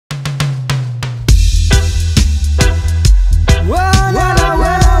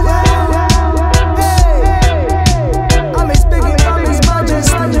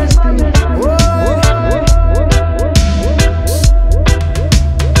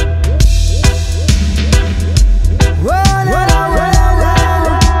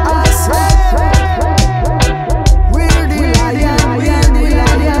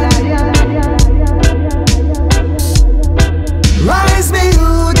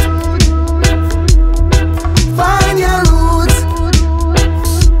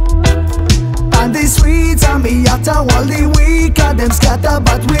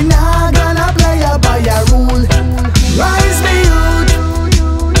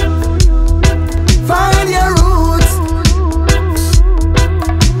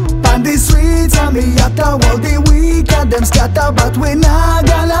scatter, but we not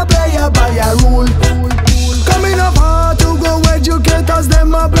gonna play by a rule. Coming up hard to go educate us,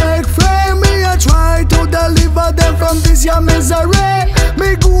 them a break free. Me a try to deliver them from this your misery.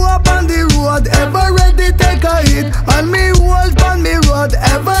 Me go up on the road, ever ready take a hit, and me hold on me road,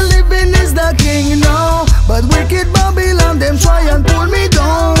 ever living is the king now. But wicked Babylon, them try and pull me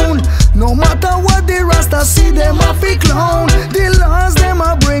down. No matter what the Rasta see, them a fi clown. The laws them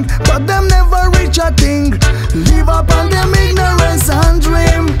a bring, but them never reach a thing. Live up on them ignorance and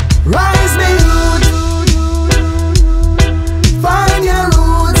dream. Rise me youth, find your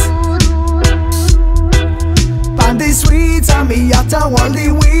roots. On the streets and me yatta, all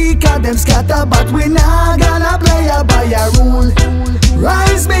the weak and them scatter, but we not gonna play by a rule.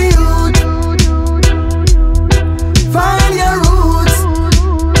 Rise me youth, find your roots.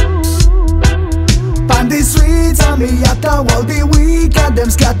 On the streets and me yatta, all the weak and them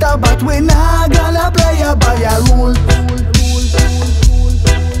scatter, but we not gonna play by a rule.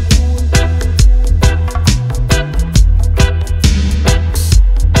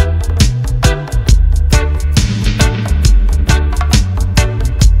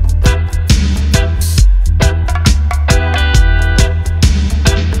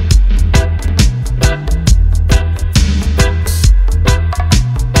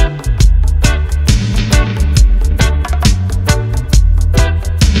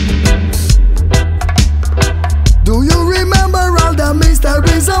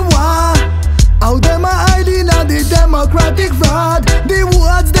 Misteries of war, how them a hiding at the democratic fraud. The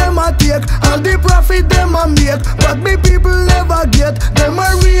words them a take, all the profit them a make, but me people never get, them a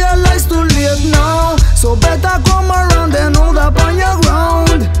realize too late now. So better come around and hold up on your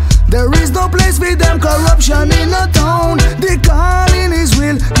ground. There is no place for them corruption in a town. The calling is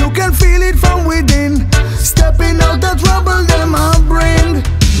real, you can feel it from within. Stepping out the trouble them a bring.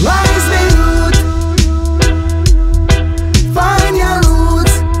 Rise me youth, find your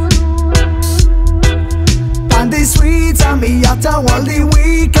roots. On the streets and me yatta, all the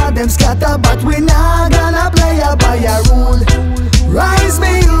weak and them scatter, but we not gonna play by a rule. Rise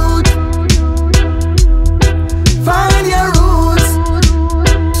me youth, find your roots.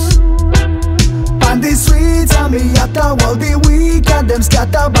 On the streets and me yatta, all the weak and them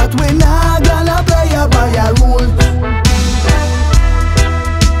scatter, but we not gonna